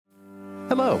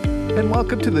Hello, and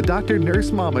welcome to the Dr.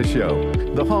 Nurse Mama Show,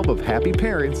 the home of happy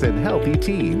parents and healthy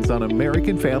teens on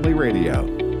American Family Radio.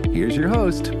 Here's your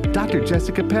host, Dr.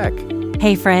 Jessica Peck.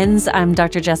 Hey friends, I'm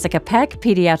Dr. Jessica Peck,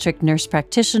 pediatric nurse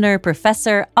practitioner,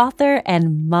 professor, author,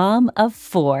 and mom of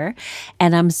 4.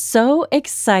 And I'm so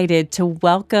excited to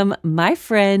welcome my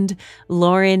friend,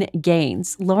 Lauren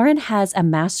Gaines. Lauren has a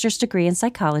master's degree in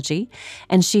psychology,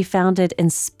 and she founded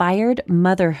Inspired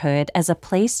Motherhood as a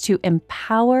place to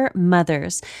empower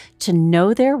mothers to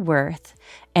know their worth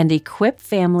and equip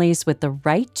families with the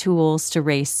right tools to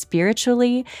raise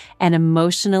spiritually and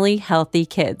emotionally healthy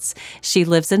kids. She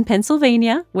lives in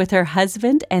Pennsylvania with her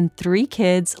husband and 3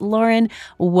 kids. Lauren,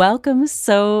 welcome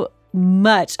so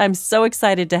much. I'm so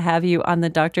excited to have you on the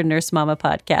Dr. Nurse Mama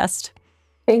podcast.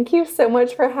 Thank you so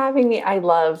much for having me. I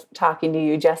love talking to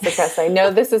you, Jessica, so I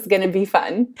know this is going to be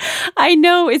fun. I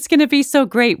know it's going to be so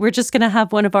great. We're just going to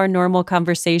have one of our normal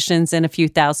conversations and a few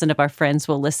thousand of our friends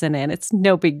will listen in. It's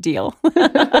no big deal.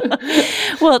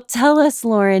 Well, tell us,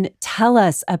 Lauren, tell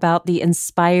us about the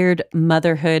Inspired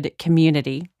Motherhood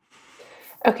community.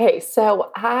 Okay,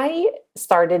 so I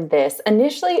started this.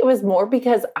 Initially, it was more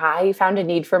because I found a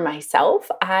need for myself.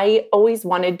 I always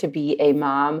wanted to be a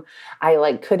mom.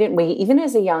 I couldn't wait. Even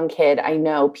as a young kid, I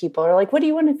know people are like, what do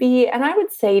you want to be? And I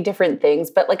would say different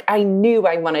things, but I knew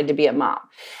I wanted to be a mom.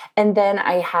 And then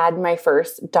I had my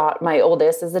first daughter, my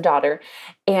oldest is a daughter.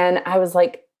 And I was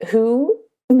like, who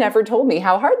never told me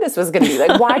how hard this was going to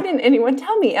be? Why didn't anyone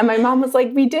tell me? And my mom was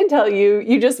like, we did tell you,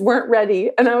 you just weren't ready.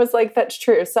 And I was like, that's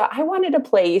true. So I wanted a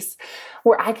place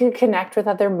where I could connect with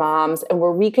other moms and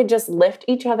where we could just lift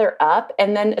each other up.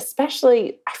 And then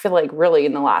especially, I feel like really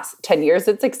in the last 10 years,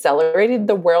 it's accelerated.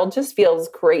 The world just feels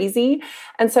crazy.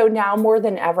 And so now more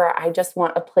than ever, I just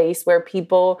want a place where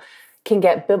people can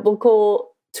get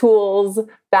biblical tools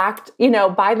backed,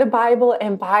 by the Bible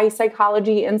and by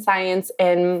psychology and science,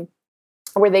 and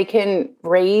where they can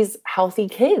raise healthy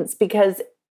kids, because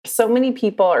so many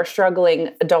people are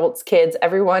struggling, adults, kids,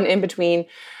 everyone in between,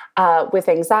 with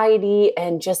anxiety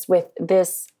and just with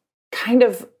this kind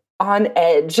of on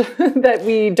edge that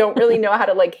we don't really know how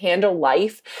to handle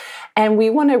life. And we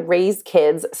want to raise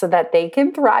kids so that they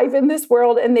can thrive in this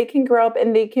world and they can grow up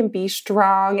and they can be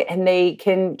strong and they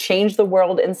can change the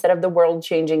world instead of the world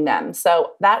changing them.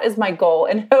 So that is my goal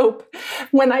and hope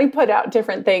when I put out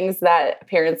different things that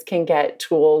parents can get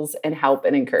tools and help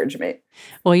and encouragement.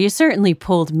 Well, you certainly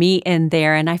pulled me in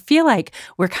there. And I feel like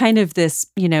we're kind of this,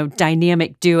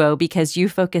 dynamic duo, because you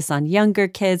focus on younger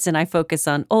kids and I focus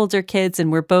on older kids.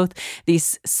 And we're both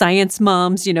these science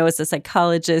moms, as a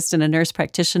psychologist and a nurse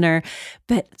practitioner.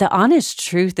 But the honest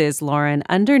truth is, Lauren,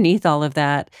 underneath all of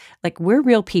that, we're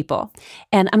real people.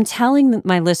 And I'm telling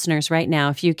my listeners right now,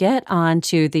 if you get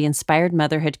onto the Inspired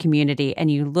Motherhood community and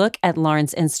you look at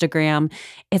Lauren's Instagram,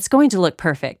 it's going to look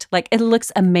perfect. It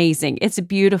looks amazing. It's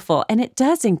beautiful. And it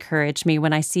does encourage me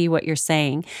when I see what you're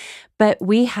saying. But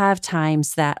we have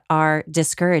times that are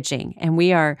discouraging, and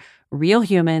we are real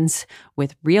humans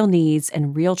with real needs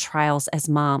and real trials as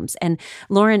moms. And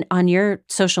Lauren, on your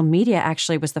social media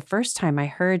actually was the first time I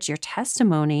heard your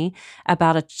testimony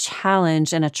about a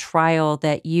challenge and a trial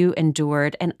that you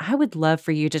endured. And I would love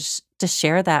for you to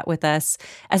share that with us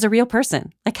as a real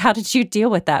person. How did you deal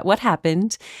with that? What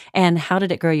happened? And how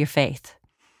did it grow your faith?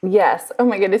 Yes. Oh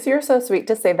my goodness. You're so sweet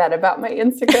to say that about my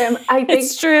Instagram. I think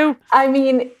it's true. I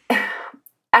mean,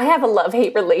 I have a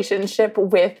love-hate relationship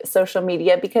with social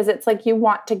media because it's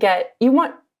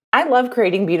I love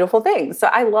creating beautiful things. So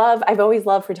I've always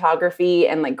loved photography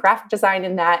and graphic design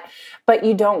and that, but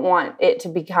you don't want it to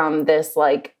become this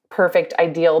perfect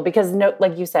ideal, because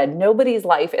like you said, nobody's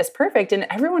life is perfect and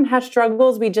everyone has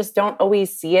struggles. We just don't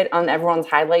always see it on everyone's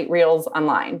highlight reels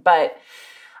online. But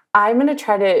I'm going to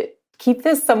try to keep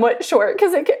this somewhat short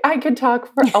because I could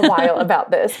talk for a while about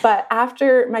this. But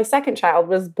after my second child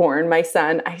was born, my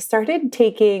son, I started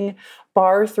taking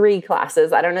bar 3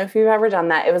 classes. I don't know if you've ever done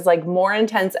that. It was more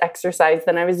intense exercise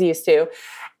than I was used to.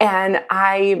 And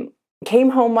I came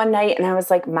home one night and I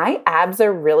was like, my abs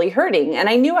are really hurting. And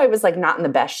I knew I was not in the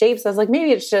best shape. So I was like,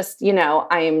 maybe it's just,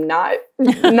 I am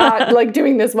not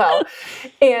doing this well.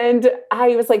 And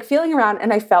I was feeling around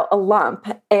and I felt a lump.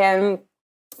 And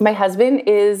my husband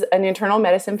is an internal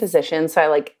medicine physician.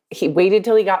 So he waited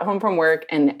till he got home from work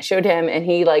and showed him, and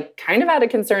he kind of had a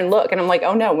concerned look. And I'm like,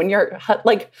 oh no, when your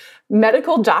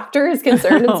medical doctor is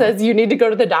concerned and says you need to go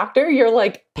to the doctor, you're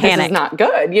like, this is not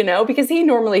good, because he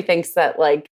normally thinks that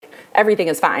everything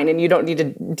is fine and you don't need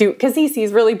to do, because he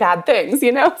sees really bad things,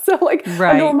 So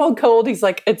right. A normal cold, he's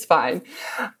like, it's fine.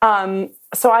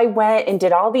 So I went and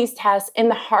did all these tests. And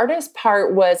the hardest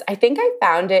part was, I think I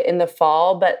found it in the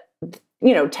fall, but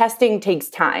testing takes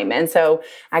time. And so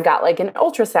I got like an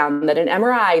ultrasound, then an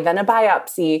MRI, then a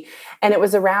biopsy. And it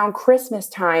was around Christmas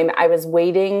time. I was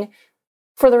waiting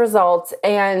for the results,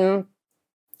 and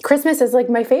Christmas is like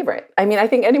my favorite. I mean, I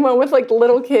think anyone with like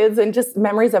little kids and just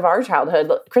memories of our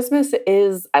childhood, Christmas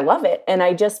I love it. And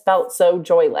I just felt so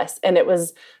joyless. And it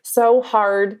was so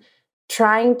hard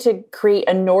trying to create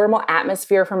a normal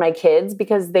atmosphere for my kids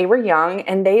because they were young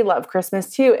and they love Christmas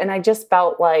too. And I just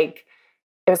felt like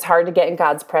it was hard to get in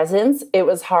God's presence. It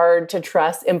was hard to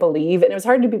trust and believe. And it was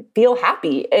hard to feel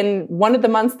happy in one of the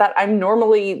months that I'm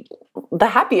normally the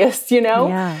happiest,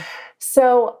 Yeah.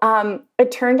 So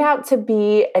it turned out to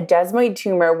be a desmoid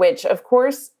tumor, which of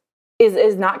course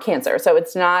is not cancer. So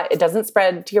it doesn't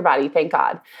spread to your body, thank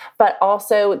God. But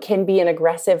also it can be an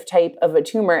aggressive type of a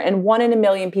tumor, and 1 in a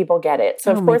million people get it.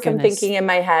 So of course I'm thinking in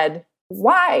my head,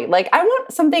 why? Like, I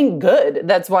want something good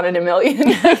that's 1 in a million.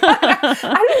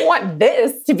 I don't want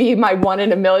this to be my 1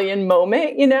 in a million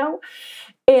moment,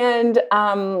 And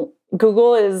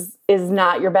Google is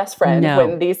not your best friend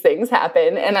when these things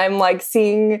happen. And I'm like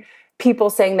seeing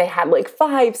people saying they had like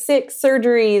 5, 6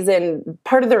 surgeries, and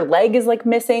part of their leg is like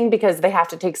missing because they have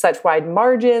to take such wide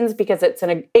margins because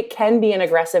it can be an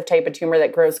aggressive type of tumor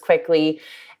that grows quickly.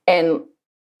 And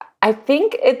I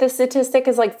think the statistic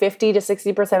is like 50 to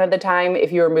 60% of the time,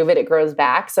 if you remove it, it grows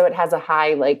back. So it has a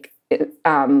high, like, is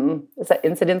that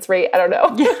incidence rate? I don't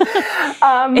know.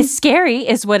 It's scary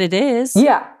is what it is.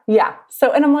 Yeah.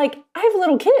 So, and I'm like, I have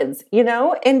little kids,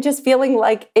 and just feeling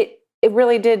like it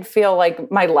really did feel like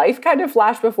my life kind of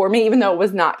flashed before me, even though it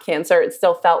was not cancer. It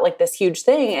still felt like this huge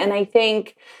thing. And I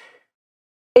think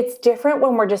it's different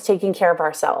when we're just taking care of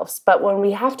ourselves. But when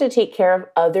we have to take care of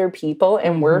other people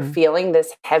and we're feeling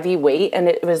this heavy weight, and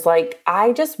it was like,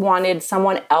 I just wanted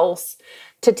someone else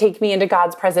to take me into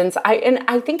God's presence.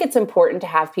 I think it's important to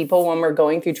have people when we're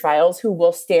going through trials who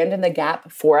will stand in the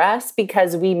gap for us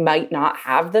because we might not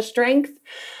have the strength.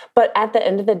 But at the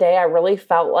end of the day, I really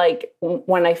felt like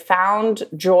when I found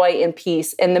joy and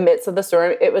peace in the midst of the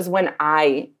storm, it was when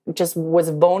I just was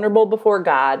vulnerable before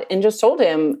God and just told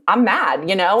him, I'm mad,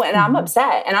 and I'm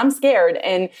upset and I'm scared,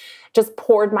 and just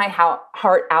poured my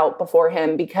heart out before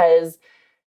him because,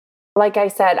 like I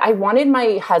said, I wanted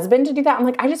my husband to do that. I'm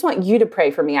like, I just want you to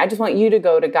pray for me. I just want you to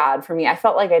go to God for me. I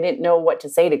felt like I didn't know what to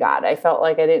say to God. I felt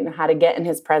like I didn't know how to get in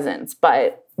his presence.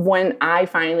 But when I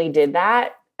finally did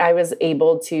that, I was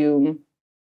able to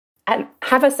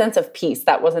have a sense of peace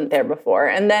that wasn't there before.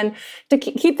 And then to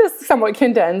keep this somewhat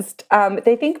condensed,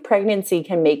 they think pregnancy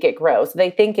can make it grow. So they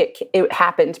think it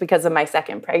happened because of my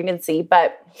second pregnancy.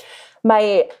 But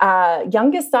my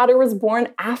youngest daughter was born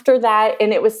after that.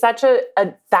 And it was such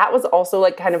that was also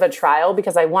like kind of a trial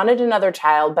because I wanted another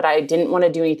child, but I didn't want to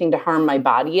do anything to harm my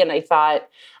body. And I thought,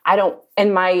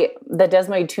 the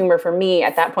desmoid tumor for me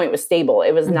at that point was stable.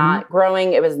 It was not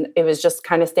growing. It was just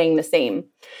kind of staying the same.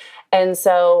 And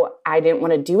so I didn't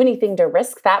want to do anything to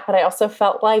risk that, but I also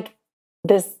felt like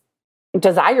this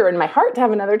desire in my heart to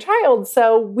have another child.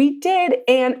 So we did.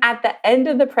 And at the end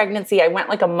of the pregnancy, I went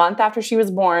like a month after she was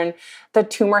born, the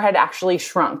tumor had actually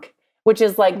shrunk, which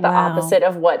is like the opposite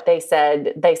of what they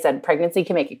said. They said pregnancy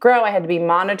can make it grow. I had to be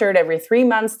monitored every 3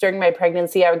 months during my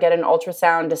pregnancy. I would get an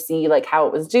ultrasound to see like how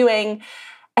it was doing.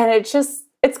 And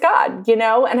it's God,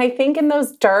 And I think in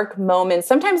those dark moments,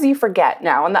 sometimes you forget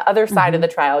now on the other side of the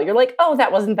trial, you're like, oh,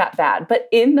 that wasn't that bad. But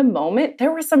in the moment,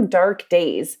 there were some dark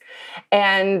days.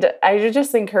 And I would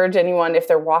just encourage anyone, if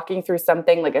they're walking through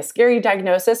something like a scary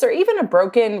diagnosis or even a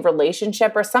broken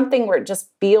relationship or something where it just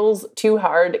feels too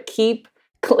hard, keep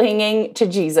clinging to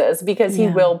Jesus because he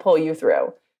will pull you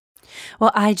through.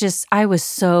 Well, I was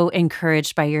so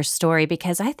encouraged by your story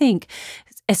because I think,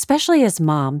 especially as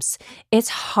moms, it's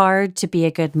hard to be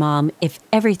a good mom if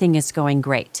everything is going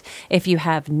great. If you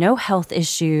have no health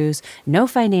issues, no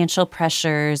financial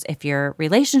pressures, if your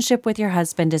relationship with your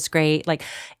husband is great, like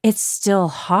it's still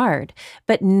hard.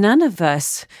 But none of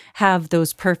us have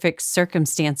those perfect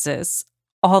circumstances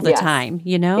all the time,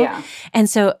 Yeah. And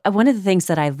so one of the things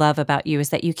that I love about you is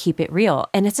that you keep it real.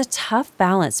 And it's a tough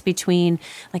balance between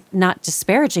like not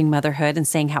disparaging motherhood and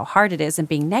saying how hard it is and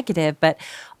being negative, but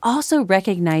also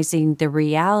recognizing the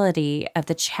reality of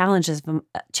the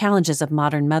challenges of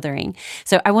modern mothering.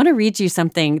 So I want to read you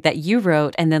something that you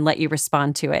wrote and then let you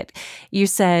respond to it. You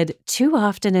said, "Too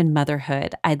often in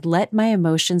motherhood, I'd let my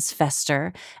emotions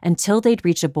fester until they'd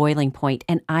reach a boiling point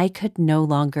and I could no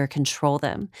longer control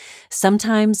them.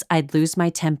 Sometimes I'd lose my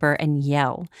temper and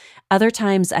yell. Other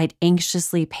times I'd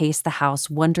anxiously pace the house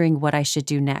wondering what I should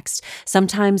do next.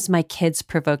 Sometimes my kids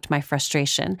provoked my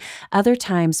frustration. Other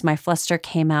times my fluster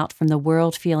came come out from the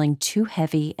world feeling too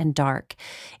heavy and dark.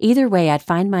 Either way, I'd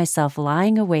find myself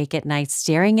lying awake at night,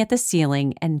 staring at the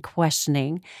ceiling and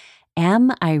questioning,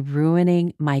 am I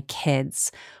ruining my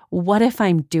kids? What if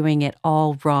I'm doing it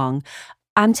all wrong?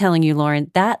 I'm telling you, Lauren,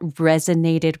 that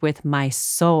resonated with my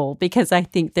soul because I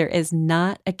think there is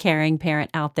not a caring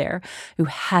parent out there who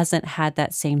hasn't had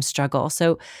that same struggle.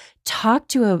 So talk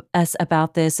to us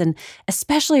about this and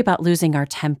especially about losing our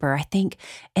temper. I think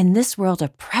in this world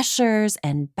of pressures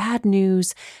and bad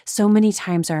news, so many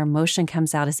times our emotion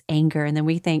comes out as anger. And then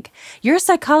we think, you're a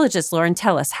psychologist, Lauren,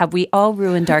 tell us, have we all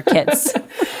ruined our kids?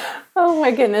 Oh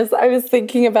my goodness. I was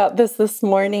thinking about this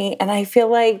morning and I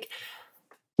feel like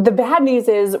the bad news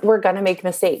is we're going to make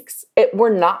mistakes.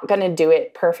 We're not going to do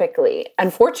it perfectly.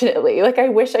 Unfortunately, like I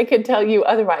wish I could tell you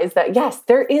otherwise that yes,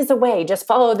 there is a way, just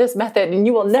follow this method and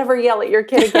you will never yell at your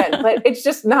kid again. But it's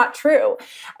just not true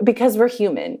because we're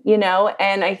human,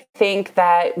 and I think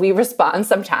that we respond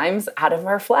sometimes out of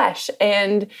our flesh.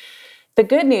 And the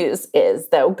good news is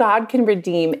though, God can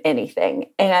redeem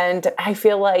anything. And I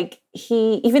feel like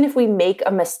even if we make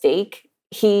a mistake,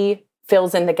 he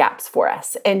fills in the gaps for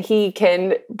us and he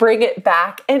can bring it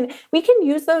back and we can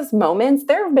use those moments.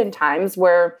 There have been times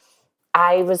where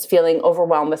I was feeling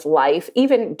overwhelmed with life,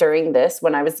 even during this,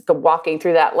 when I was walking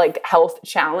through that health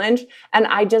challenge. And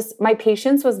my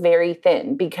patience was very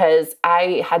thin because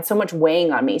I had so much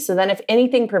weighing on me. So then if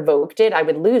anything provoked it, I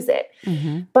would lose it.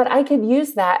 Mm-hmm. But I could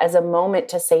use that as a moment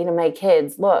to say to my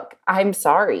kids, look, I'm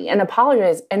sorry, and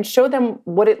apologize and show them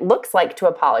what it looks like to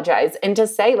apologize and to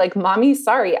say Mommy's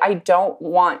sorry. I don't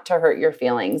want to hurt your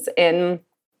feelings. And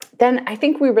then I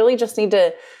think we really just need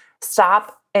to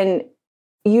stop and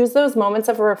use those moments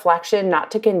of reflection,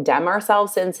 not to condemn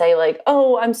ourselves and say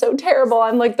oh, I'm so terrible.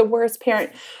 I'm the worst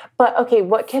parent. But okay,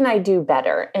 what can I do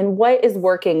better? And what is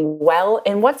working well?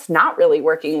 And what's not really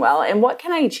working well? And what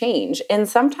can I change? And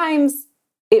sometimes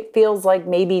it feels like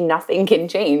maybe nothing can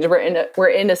change. We're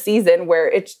in a season where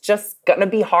it's just going to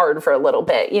be hard for a little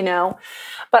bit,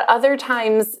 But other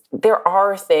times there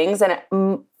are things,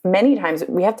 and many times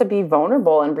we have to be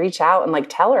vulnerable and reach out and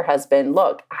tell our husband,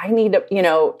 look, I need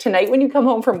to, tonight when you come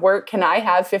home from work, can I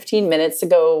have 15 minutes to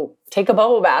go take a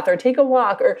bubble bath or take a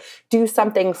walk or do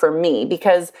something for me?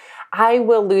 Because I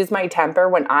will lose my temper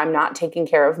when I'm not taking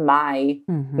care of my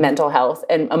mental health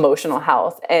and emotional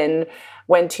health. And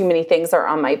when too many things are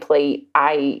on my plate,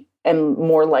 I am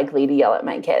more likely to yell at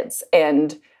my kids.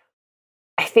 And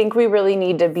I think we really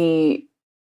need to be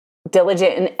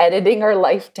diligent in editing our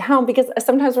life down because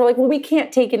sometimes we're well, we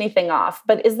can't take anything off.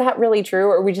 But is that really true?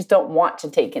 Or we just don't want to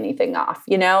take anything off?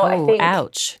 I think.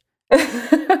 Ouch.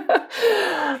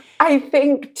 I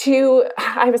think too,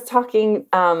 I was talking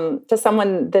to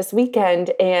someone this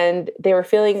weekend and they were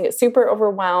feeling super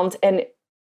overwhelmed and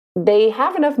they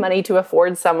have enough money to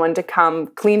afford someone to come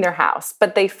clean their house,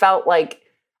 but they felt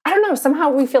I don't know,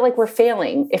 somehow we feel like we're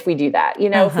failing if we do that,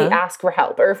 if we ask for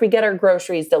help or if we get our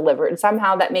groceries delivered,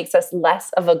 somehow that makes us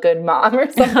less of a good mom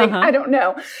or something. I don't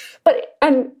know.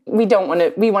 And we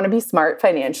want to be smart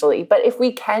financially, but if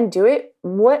we can do it,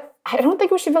 I don't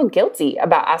think we should feel guilty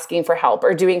about asking for help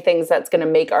or doing things that's going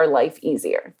to make our life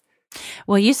easier.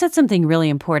 Well, you said something really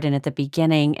important at the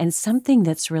beginning and something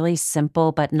that's really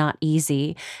simple but not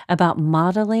easy about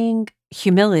modeling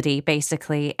humility,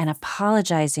 basically, and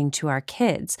apologizing to our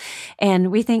kids. And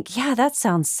we think, yeah, that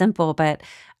sounds simple, but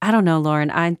I don't know,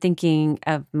 Lauren, I'm thinking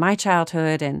of my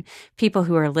childhood and people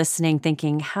who are listening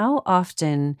thinking, how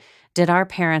often did our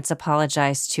parents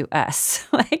apologize to us?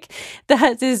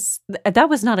 That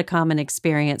was not a common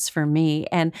experience for me.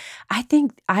 And I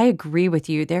think I agree with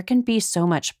you. There can be so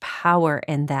much power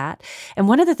in that. And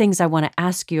one of the things I want to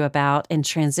ask you about in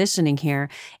transitioning here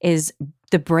is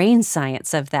the brain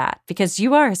science of that, because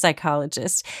you are a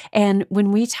psychologist. And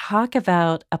when we talk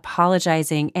about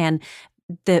apologizing and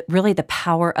the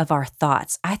power of our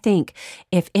thoughts. I think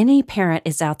if any parent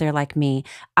is out there like me,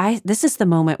 this is the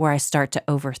moment where I start to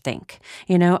overthink.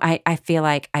 I feel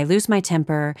like I lose my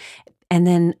temper. And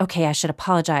then, okay, I should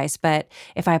apologize. But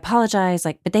if I apologize,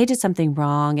 but they did something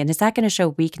wrong, and is that going to show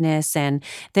weakness? And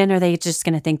then are they just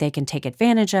going to think they can take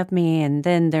advantage of me? And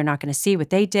then they're not going to see what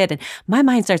they did. And my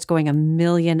mind starts going a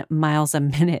million miles a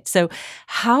minute. So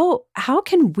how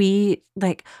can we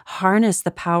harness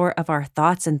the power of our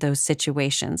thoughts in those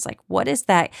situations? What is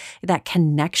that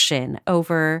connection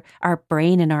over our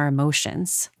brain and our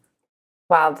emotions?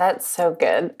 Wow, that's so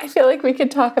good. I feel like we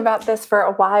could talk about this for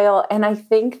a while. And I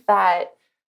think that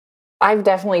I've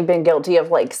definitely been guilty of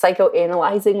like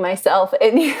psychoanalyzing myself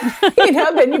and,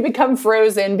 then you become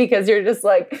frozen because you're just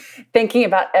like thinking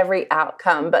about every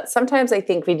outcome. But sometimes I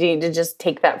think we need to just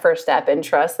take that first step and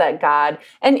trust that God,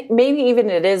 and maybe even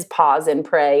it is pause and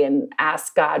pray and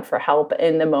ask God for help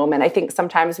in the moment. I think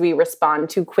sometimes we respond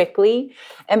too quickly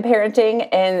in parenting.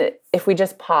 And if we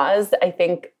just pause, I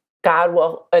think God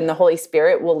will, and the Holy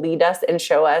Spirit will lead us and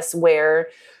show us where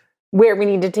we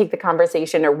need to take the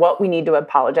conversation or what we need to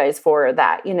apologize for or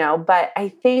that, But I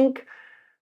think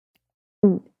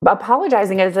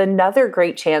apologizing is another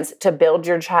great chance to build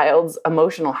your child's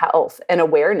emotional health and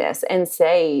awareness and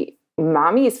say,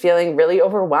 Mommy is feeling really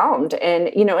overwhelmed. And,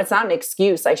 it's not an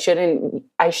excuse. I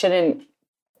shouldn't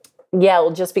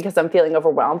yell just because I'm feeling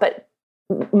overwhelmed, but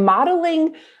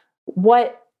modeling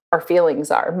what our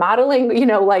feelings are, modeling,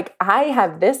 like I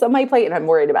have this on my plate and I'm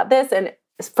worried about this. And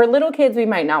for little kids, we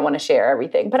might not want to share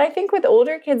everything. But I think with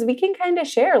older kids, we can kind of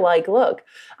share like, look,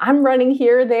 I'm running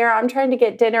here, there. I'm trying to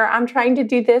get dinner. I'm trying to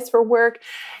do this for work.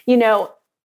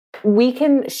 We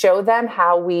can show them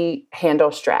how we handle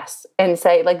stress and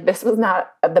say, like, this was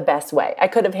not the best way. I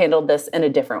could have handled this in a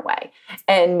different way.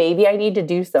 And maybe I need to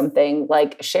do something,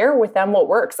 like share with them what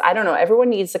works. I don't know. Everyone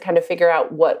needs to kind of figure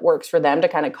out what works for them to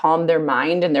kind of calm their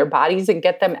mind and their bodies and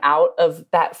get them out of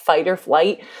that fight or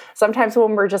flight. Sometimes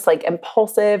when we're just like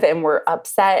impulsive and we're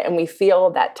upset and we feel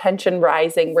that tension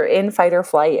rising, we're in fight or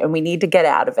flight and we need to get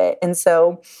out of it. And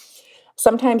so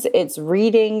sometimes it's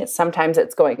reading, sometimes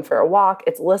it's going for a walk,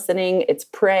 it's listening, it's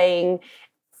praying.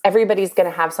 Everybody's going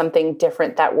to have something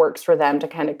different that works for them to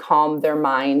kind of calm their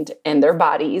mind and their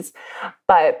bodies.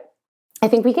 But I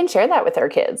think we can share that with our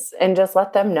kids and just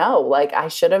let them know, like, I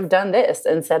should have done this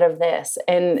instead of this.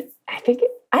 And I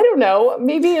don't know,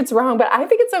 maybe it's wrong, but I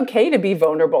think it's okay to be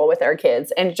vulnerable with our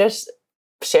kids and just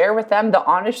share with them the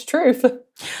honest truth.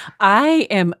 I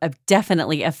am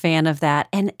definitely a fan of that.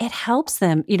 And it helps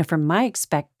them, from my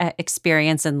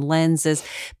experience and lens as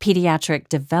pediatric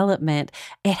development,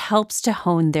 it helps to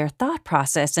hone their thought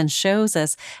process and shows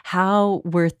us how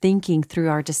we're thinking through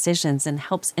our decisions and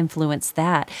helps influence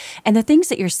that. And the things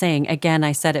that you're saying, again,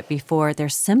 I said it before, they're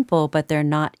simple, but they're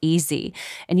not easy.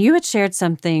 And you had shared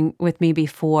something with me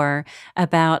before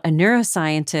about a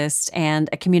neuroscientist and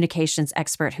a communications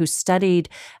expert who studied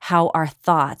how our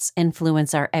thoughts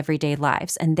influence our everyday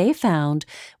lives. And they found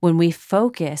when we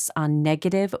focus on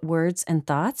negative words and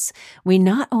thoughts, we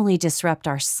not only disrupt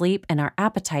our sleep and our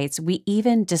appetites, we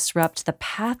even disrupt the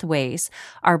pathways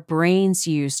our brains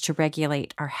use to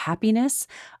regulate our happiness,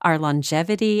 our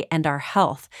longevity, and our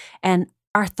health. And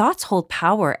our thoughts hold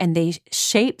power and they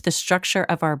shape the structure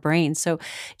of our brain. So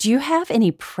do you have any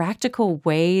practical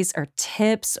ways or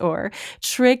tips or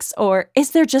tricks, or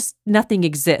is there just nothing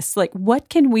exists? Like, what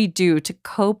can we do to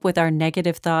cope with our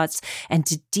negative thoughts and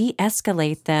to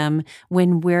de-escalate them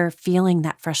when we're feeling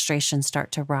that frustration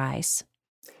start to rise?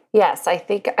 Yes,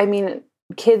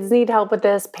 kids need help with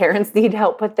this. Parents need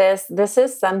help with this. This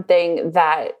is something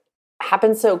that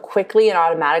happens so quickly and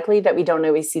automatically that we don't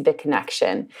always see the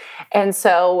connection. And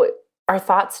so our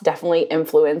thoughts definitely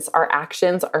influence our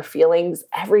actions, our feelings,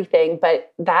 everything,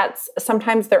 but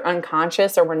sometimes they're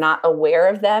unconscious or we're not aware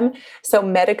of them. So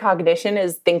metacognition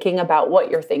is thinking about what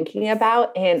you're thinking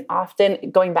about. And often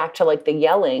going back to like the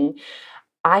yelling,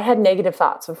 I had negative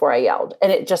thoughts before I yelled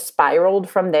and it just spiraled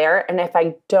from there. And if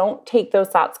I don't take those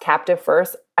thoughts captive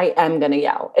first, I am going to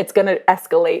yell. It's going to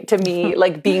escalate to me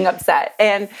like being upset.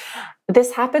 And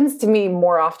this happens to me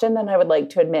more often than I would like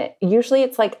to admit. Usually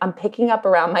it's like I'm picking up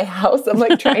around my house. I'm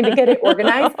like trying to get it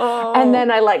organized. And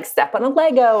then I like step on a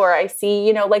Lego or I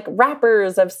see, like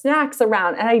wrappers of snacks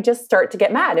around and I just start to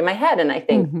get mad in my head. And I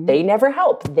think they never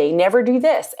help. They never do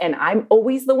this. And I'm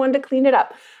always the one to clean it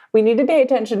up. We need to pay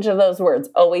attention to those words,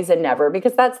 always and never,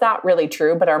 because that's not really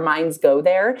true, but our minds go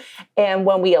there. And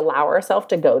when we allow ourselves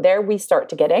to go there, we start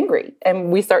to get angry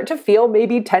and we start to feel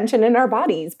maybe tension in our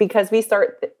bodies because we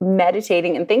start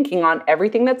meditating and thinking on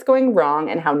everything that's going wrong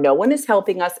and how no one is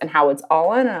helping us and how it's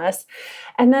all on us.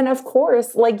 And then, of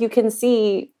course, like you can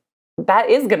see, that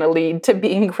is going to lead to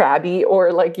being crabby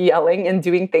or like yelling and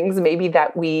doing things maybe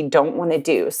that we don't want to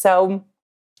do. So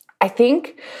I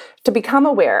think to become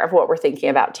aware of what we're thinking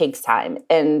about takes time.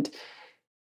 And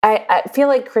I feel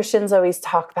like Christians always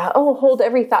talk about, hold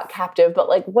every thought captive, but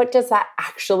like, what does that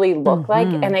actually look like?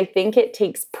 And I think it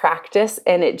takes practice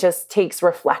and it just takes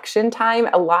reflection time.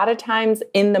 A lot of times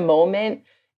in the moment,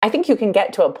 I think you can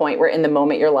get to a point where in the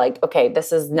moment you're like, okay,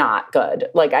 this is not good.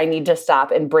 Like I need to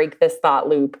stop and break this thought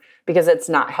loop because it's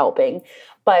not helping.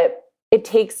 But it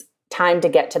takes time to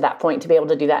get to that point to be able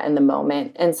to do that in the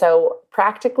moment. And so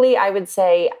practically, I would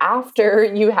say after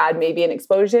you had maybe an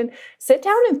explosion, sit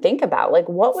down and think about like,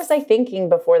 what was I thinking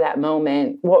before that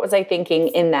moment? What was I thinking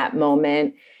in that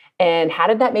moment? And how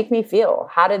did that make me feel?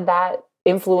 How did that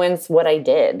influence what I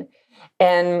did?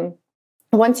 And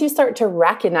once you start to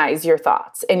recognize your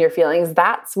thoughts and your feelings,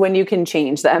 that's when you can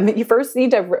change them. You first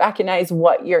need to recognize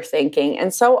what you're thinking.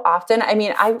 And so often, I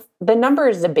mean, the number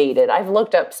is debated. I've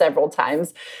looked up several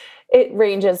times. It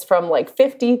ranges from like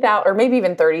 50,000 or maybe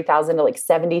even 30,000 to like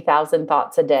 70,000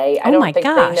 thoughts a day. I don't think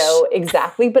they know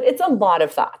exactly, but it's a lot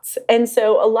of thoughts. And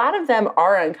so a lot of them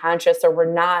are unconscious, or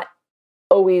we're not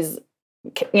always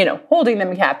holding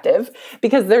them captive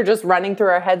because they're just running through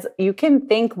our heads. You can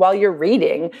think while you're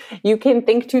reading. You can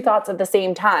think two thoughts at the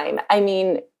same time. I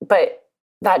mean, but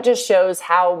that just shows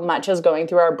how much is going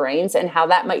through our brains and how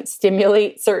that might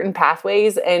stimulate certain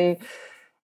pathways. And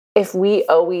if we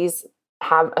always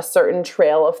have a certain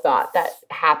trail of thought that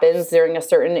happens during a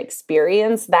certain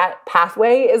experience, that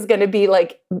pathway is going to be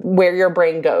like where your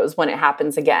brain goes when it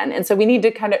happens again. And so we need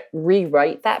to kind of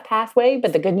rewrite that pathway.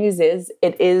 But the good news is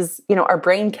our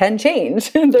brain can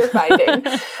change. They're finding.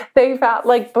 They found,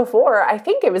 like before, I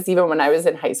think it was even when I was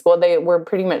in high school, they were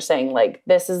pretty much saying like,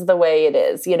 this is the way it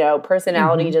is.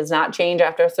 Personality does not change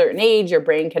after a certain age. Your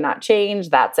brain cannot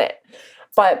change. That's it.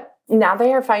 But now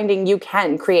they are finding you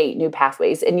can create new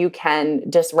pathways and you can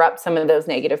disrupt some of those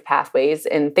negative pathways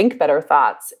and think better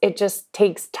thoughts. It just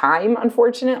takes time,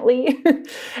 unfortunately.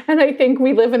 And I think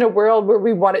we live in a world where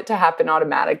we want it to happen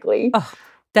automatically. Oh,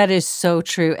 that is so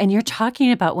true. And you're talking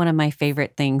about one of my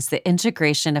favorite things, the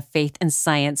integration of faith and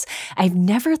science. I've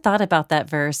never thought about that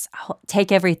verse,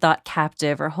 take every thought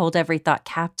captive or hold every thought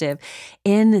captive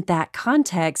in that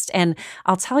context. And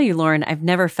I'll tell you, Lauren, I've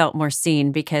never felt more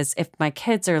seen because if my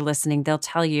kids are listening, they'll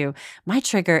tell you my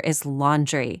trigger is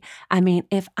laundry. I mean,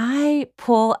 if I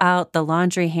pull out the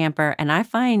laundry hamper and I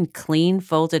find clean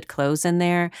folded clothes in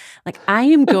there, like I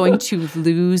am going to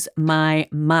lose my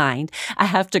mind. I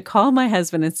have to call my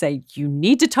husband and say, you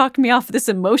need to talk me off this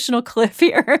emotional cliff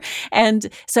here. And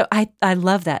so I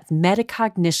love that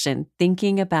metacognition,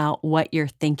 thinking about what you're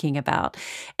thinking about.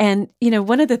 And,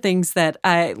 one of the things that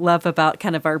I love about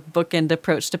kind of our bookend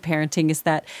approach to parenting is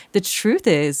that the truth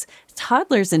is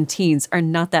toddlers and teens are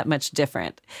not that much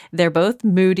different. They're both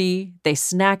moody. They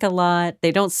snack a lot.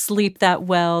 They don't sleep that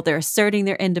well. They're asserting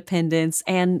their independence,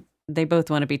 and they both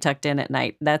want to be tucked in at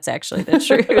night. That's actually the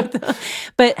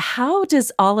truth. But how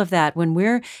does all of that, when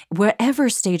we're whatever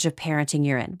stage of parenting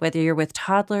you're in, whether you're with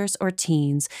toddlers or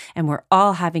teens, and we're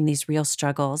all having these real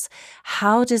struggles,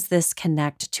 how does this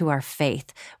connect to our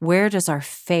faith? Where does our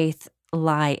faith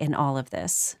lie in all of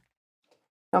this?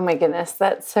 Oh my goodness,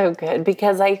 that's so good,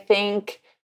 because I think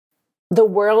the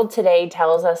world today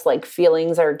tells us like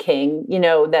feelings are king,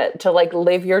 that to like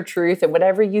live your truth and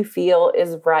whatever you feel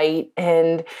is right.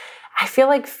 And I feel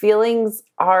like feelings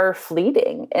are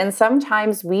fleeting. And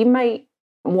sometimes we might,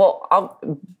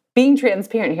 being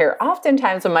transparent here,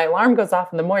 oftentimes when my alarm goes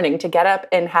off in the morning to get up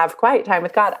and have quiet time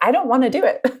with God, I don't want to do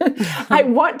it. I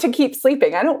want to keep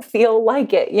sleeping. I don't feel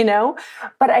like it,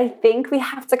 But I think we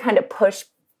have to kind of push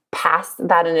past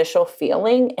that initial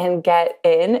feeling and get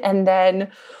in, and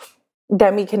then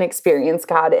we can experience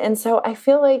God. And so I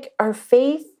feel like our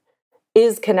faith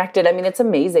is connected. I mean, it's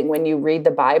amazing when you read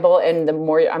the Bible, and the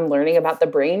more I'm learning about the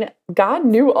brain, God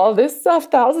knew all this stuff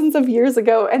thousands of years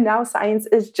ago, and now science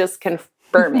is just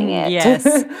confirming it. Yes,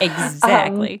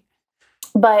 exactly.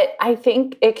 But I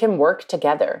think it can work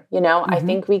together. I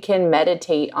think we can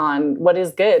meditate on what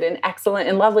is good and excellent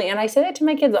and lovely. And I say that to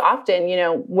my kids often,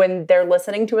 when they're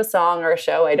listening to a song or a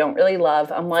show I don't really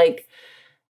love, I'm like,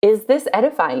 is this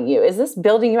edifying you? Is this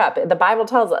building you up? The Bible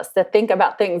tells us to think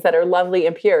about things that are lovely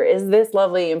and pure. Is this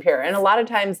lovely and pure? And a lot of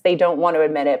times they don't want to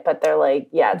admit it, but they're like,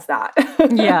 yeah, it's not.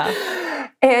 Yeah.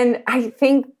 And I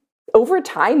think over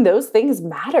time, those things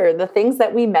matter. The things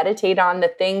that we meditate on, the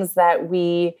things that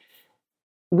we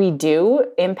do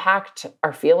impact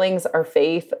our feelings, our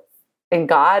faith in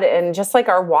God, and just like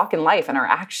our walk in life and our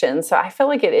actions. So I feel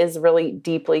like it is really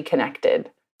deeply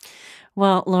connected.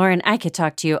 Well, Lauren, I could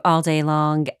talk to you all day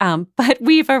long, but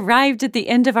we've arrived at the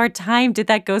end of our time. Did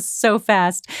that go so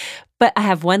fast? But I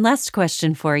have one last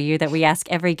question for you that we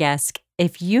ask every guest.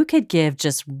 If you could give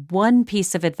just one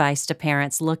piece of advice to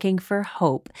parents looking for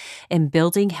hope in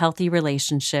building healthy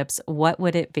relationships, what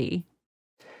would it be?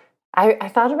 I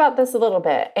thought about this a little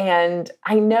bit, and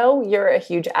I know you're a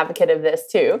huge advocate of this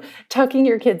too, tucking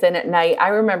your kids in at night. I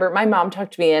remember my mom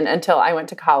tucked me in until I went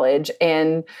to college,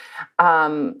 and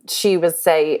she would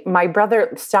say, my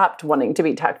brother stopped wanting to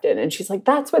be tucked in, and she's like,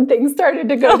 that's when things started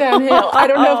to go downhill. I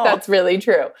don't know if that's really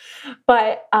true,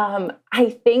 but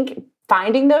I think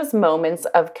finding those moments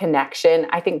of connection.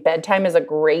 I think bedtime is a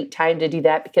great time to do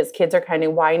that because kids are kind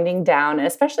of winding down, and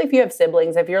especially if you have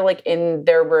siblings, if you're like in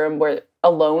their room where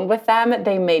alone with them,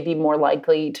 they may be more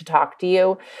likely to talk to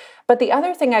you. But the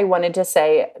other thing I wanted to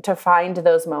say to find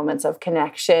those moments of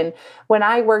connection, when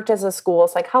I worked as a school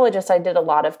psychologist, I did a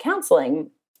lot of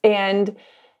counseling. And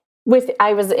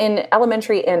I was in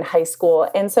elementary and high school.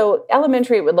 And so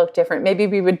elementary, it would look different. Maybe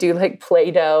we would do like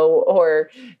Play-Doh or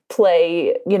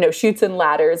play, chutes and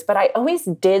ladders. But I always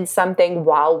did something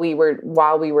while we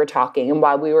were talking and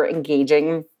while we were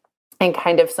engaging in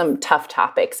kind of some tough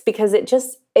topics, because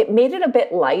it made it a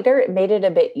bit lighter. It made it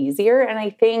a bit easier. And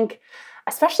I think,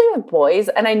 especially with boys,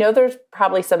 and I know there's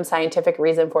probably some scientific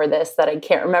reason for this that I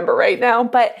can't remember right now,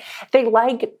 but they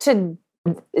like to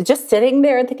just sitting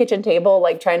there at the kitchen table,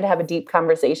 like trying to have a deep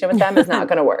conversation with them is not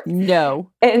going to work.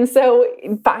 No. And so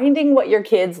finding what your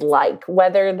kids like,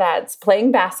 whether that's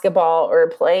playing basketball or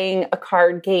playing a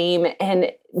card game,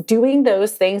 and doing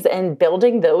those things and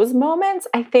building those moments,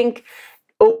 I think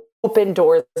open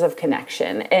doors of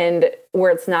connection, and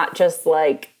where it's not just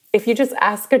like, if you just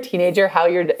ask a teenager how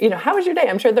was your day?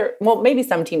 I'm sure maybe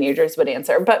some teenagers would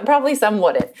answer, but probably some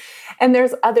wouldn't. And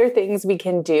there's other things we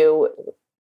can do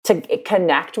to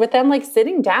connect with them, like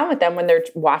sitting down with them when they're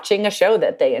watching a show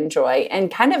that they enjoy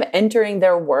and kind of entering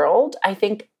their world, I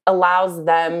think allows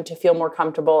them to feel more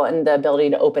comfortable and the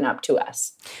ability to open up to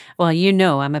us. Well,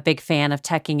 I'm a big fan of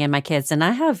tucking in my kids, and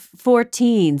I have 4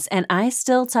 teens, and I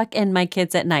still tuck in my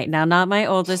kids at night. Now, not my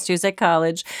oldest who's at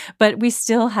college, but we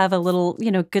still have a little,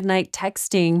 good night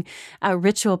texting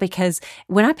ritual, because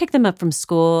when I pick them up from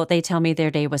school, they tell me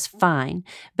their day was fine.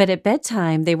 But at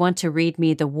bedtime, they want to read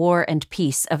me the war and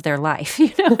peace of their life,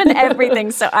 and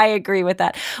everything. So I agree with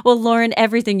that. Well, Lauren,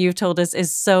 everything you've told us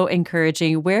is so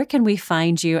encouraging. Where can we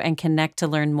find you and connect to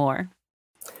learn more?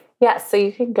 Yeah, so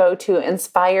you can go to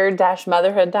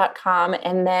inspired-motherhood.com,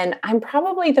 and then I'm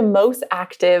probably the most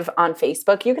active on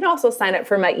Facebook. You can also sign up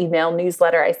for my email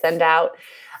newsletter I send out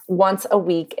once a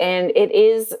week, and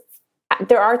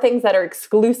there are things that are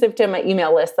exclusive to my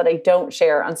email list that I don't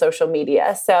share on social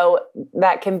media. So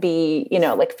that can be,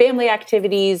 like family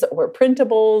activities or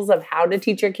printables of how to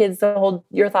teach your kids to hold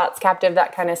your thoughts captive,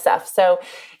 that kind of stuff. So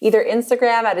either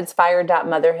Instagram at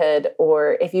inspired.motherhood,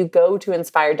 or if you go to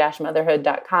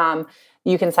inspired-motherhood.com,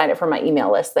 you can sign up for my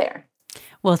email list there.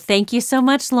 Well, thank you so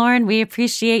much, Lauren. We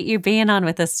appreciate you being on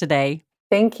with us today.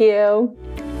 Thank you.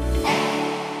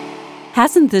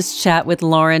 Hasn't this chat with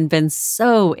Lauren been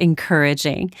so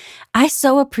encouraging? I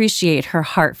so appreciate her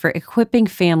heart for equipping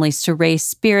families to raise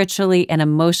spiritually and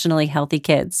emotionally healthy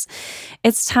kids.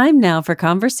 It's time now for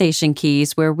Conversation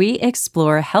Keys, where we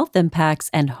explore health impacts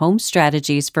and home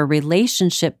strategies for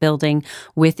relationship building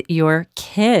with your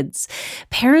kids.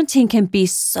 Parenting can be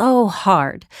so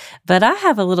hard, but I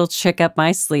have a little trick up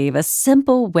my sleeve, a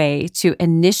simple way to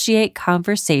initiate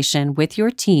conversation with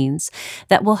your teens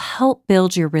that will help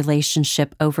build your relationship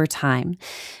over time.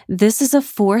 This is a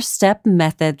 4-step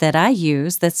method that I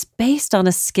use that's based on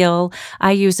a skill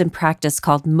I use in practice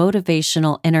called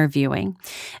motivational interviewing.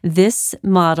 This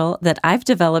model that I've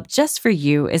developed just for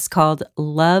you is called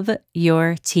Love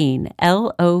Your Teen,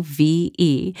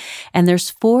 LOVE, and there's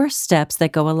 4 steps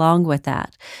that go along with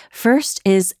that. First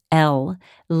is L,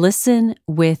 listen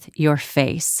with your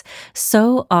face.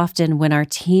 So often when our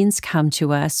teens come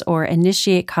to us or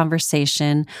initiate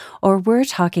conversation, or we're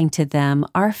talking to them,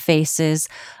 our faces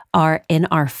are in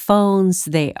our phones,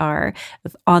 they are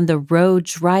on the road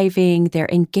driving, they're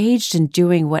engaged in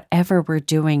doing whatever we're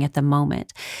doing at the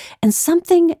moment. And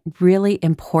something really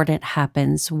important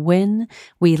happens when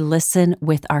we listen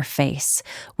with our face.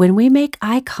 When we make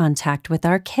eye contact with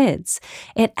our kids,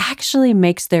 it actually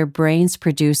makes their brains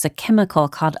produce a chemical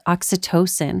called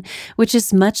oxytocin, which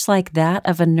is much like that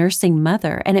of a nursing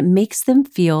mother, and it makes them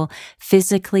feel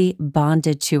physically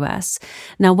bonded to us.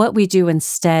 Now, what we do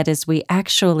instead is we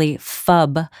actually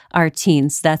phub our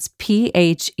teens. That's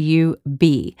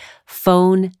PHUB,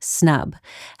 phone snub.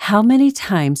 How many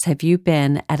times have you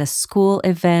been at a school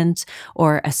event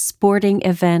or a sporting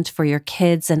event for your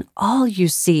kids, and all you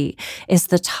see is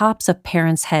the tops of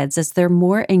parents' heads as they're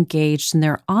more engaged in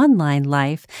their online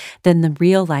life than the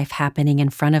real life happening in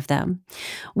front of them?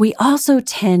 We also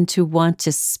tend to want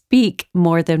to speak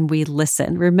more than we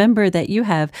listen. Remember that you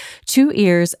have 2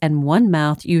 ears and 1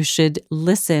 mouth. You should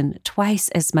listen twice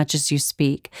as as much as you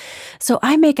speak. So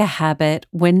I make a habit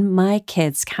when my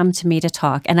kids come to me to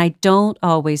talk, and I don't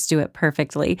always do it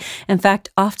perfectly. In fact,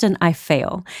 often I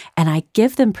fail, and I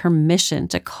give them permission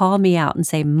to call me out and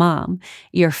say, Mom,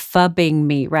 you're phubbing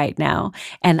me right now.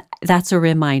 And that's a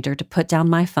reminder to put down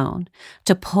my phone,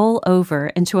 to pull over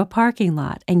into a parking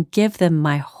lot and give them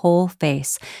my whole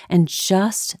face and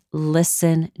just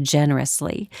listen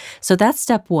generously. So that's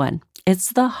step one.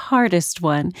 It's the hardest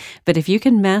one, but if you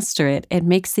can master it, it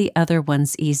makes the other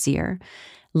ones easier.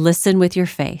 Listen with your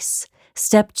face.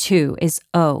 Step 2 is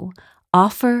O.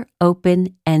 Offer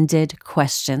open-ended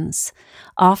questions.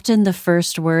 Often the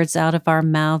first words out of our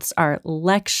mouths are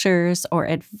lectures or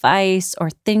advice or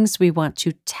things we want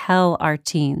to tell our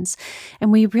teens.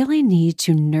 And we really need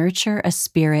to nurture a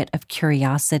spirit of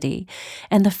curiosity.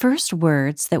 And the first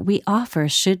words that we offer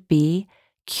should be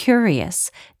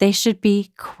curious. They should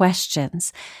be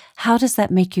questions. How does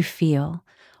that make you feel?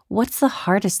 What's the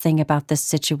hardest thing about this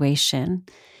situation?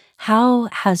 How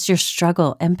has your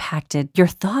struggle impacted your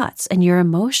thoughts and your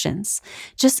emotions?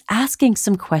 Just asking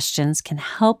some questions can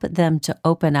help them to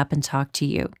open up and talk to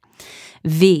you.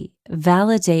 V,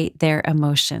 validate their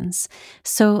emotions.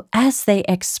 So as they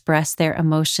express their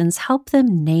emotions, help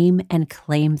them name and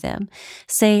claim them.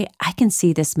 Say, I can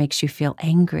see this makes you feel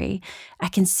angry. I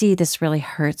can see this really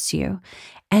hurts you.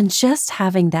 And just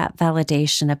having that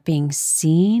validation of being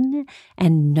seen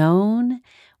and known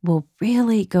will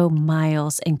really go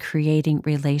miles in creating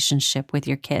relationship with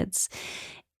your kids.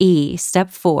 E, step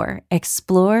 4,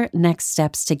 explore next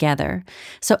steps together.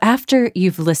 So after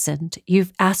you've listened,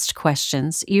 you've asked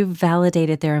questions, you've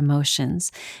validated their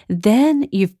emotions, then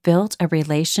you've built a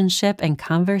relationship and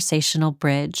conversational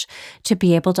bridge to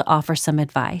be able to offer some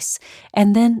advice.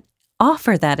 And then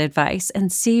offer that advice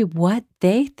and see what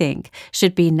they think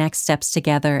should be next steps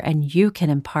together, and you can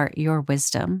impart your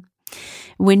wisdom.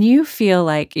 When you feel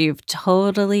like you've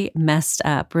totally messed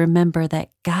up, remember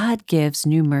that God gives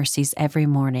new mercies every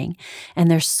morning, and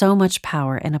there's so much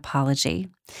power in apology.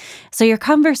 So your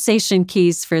conversation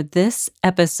keys for this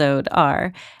episode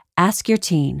are: ask your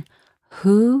teen,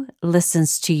 who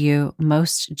listens to you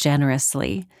most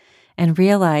generously? And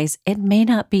realize it may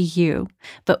not be you,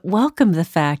 but welcome the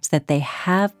fact that they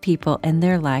have people in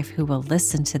their life who will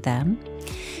listen to them,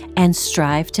 and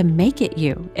strive to make it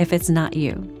you if it's not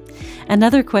you.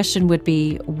 Another question would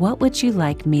be, what would you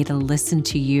like me to listen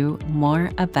to you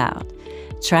more about?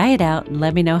 Try it out and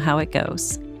let me know how it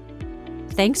goes.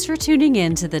 Thanks for tuning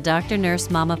in to the Dr. Nurse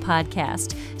Mama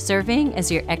podcast, serving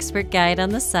as your expert guide on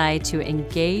the side to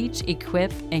engage,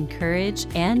 equip, encourage,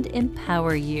 and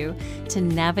empower you to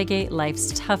navigate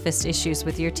life's toughest issues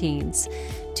with your teens.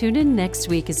 Tune in next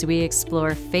week as we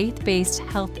explore faith-based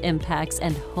health impacts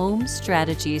and home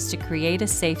strategies to create a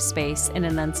safe space in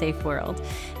an unsafe world.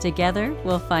 Together,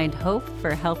 we'll find hope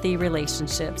for healthy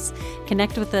relationships.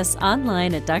 Connect with us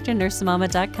online at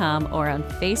drnursemama.com or on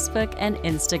Facebook and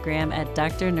Instagram at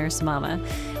Dr. Nurse Mama.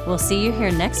 We'll see you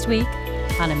here next week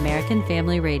on American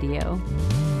Family Radio.